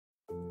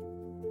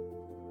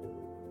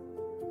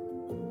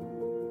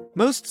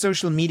Most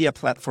social media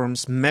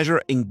platforms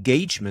measure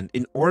engagement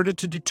in order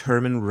to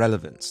determine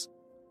relevance.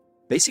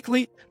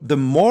 Basically, the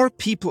more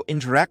people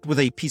interact with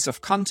a piece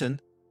of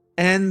content,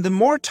 and the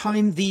more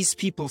time these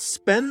people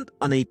spend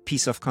on a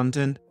piece of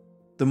content,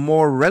 the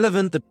more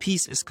relevant the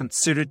piece is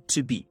considered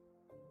to be.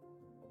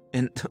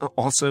 And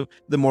also,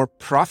 the more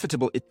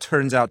profitable it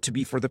turns out to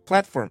be for the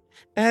platform,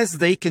 as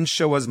they can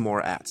show us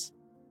more ads.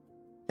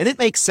 And it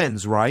makes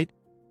sense, right?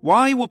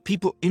 Why would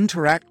people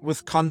interact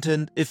with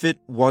content if it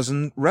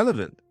wasn't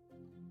relevant?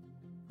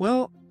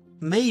 Well,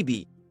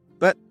 maybe,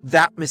 but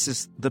that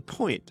misses the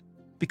point.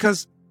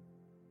 Because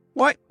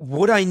why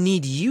would I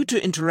need you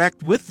to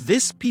interact with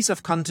this piece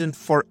of content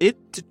for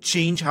it to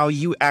change how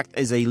you act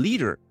as a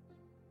leader?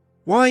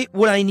 Why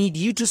would I need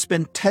you to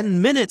spend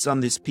 10 minutes on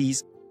this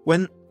piece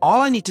when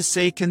all I need to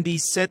say can be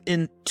said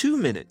in 2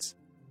 minutes?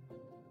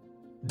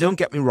 Don't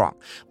get me wrong,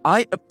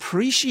 I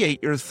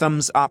appreciate your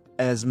thumbs up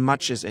as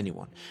much as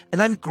anyone,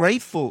 and I'm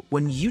grateful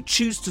when you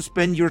choose to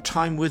spend your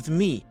time with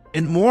me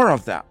and more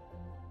of that.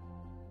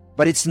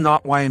 But it's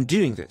not why I'm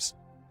doing this.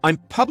 I'm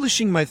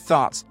publishing my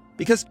thoughts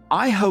because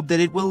I hope that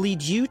it will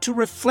lead you to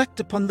reflect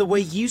upon the way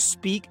you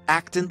speak,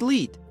 act, and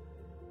lead.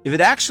 If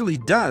it actually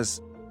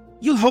does,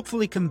 you'll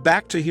hopefully come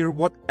back to hear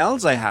what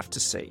else I have to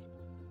say.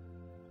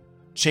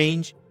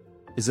 Change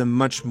is a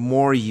much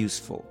more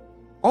useful,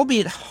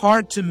 albeit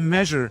hard to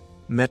measure,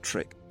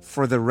 metric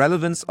for the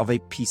relevance of a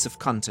piece of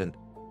content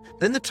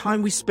than the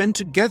time we spend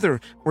together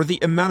or the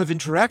amount of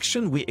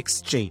interaction we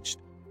exchanged.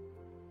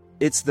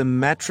 It's the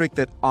metric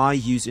that I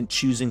use in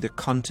choosing the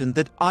content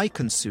that I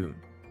consume.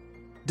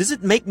 Does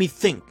it make me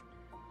think?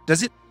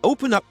 Does it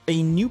open up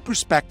a new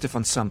perspective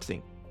on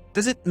something?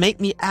 Does it make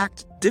me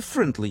act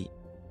differently?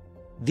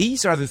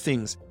 These are the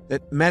things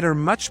that matter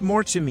much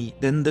more to me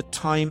than the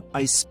time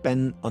I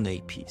spend on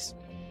a piece.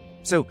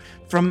 So,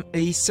 from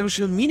a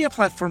social media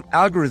platform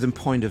algorithm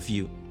point of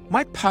view,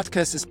 my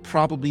podcast is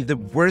probably the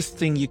worst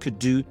thing you could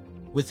do,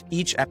 with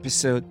each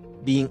episode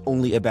being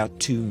only about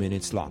 2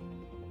 minutes long.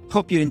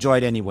 Hope you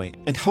enjoyed anyway,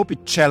 and hope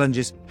it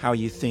challenges how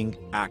you think,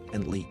 act,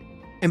 and lead.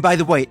 And by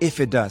the way, if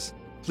it does,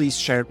 please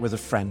share it with a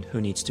friend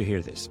who needs to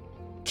hear this.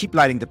 Keep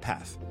lighting the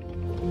path.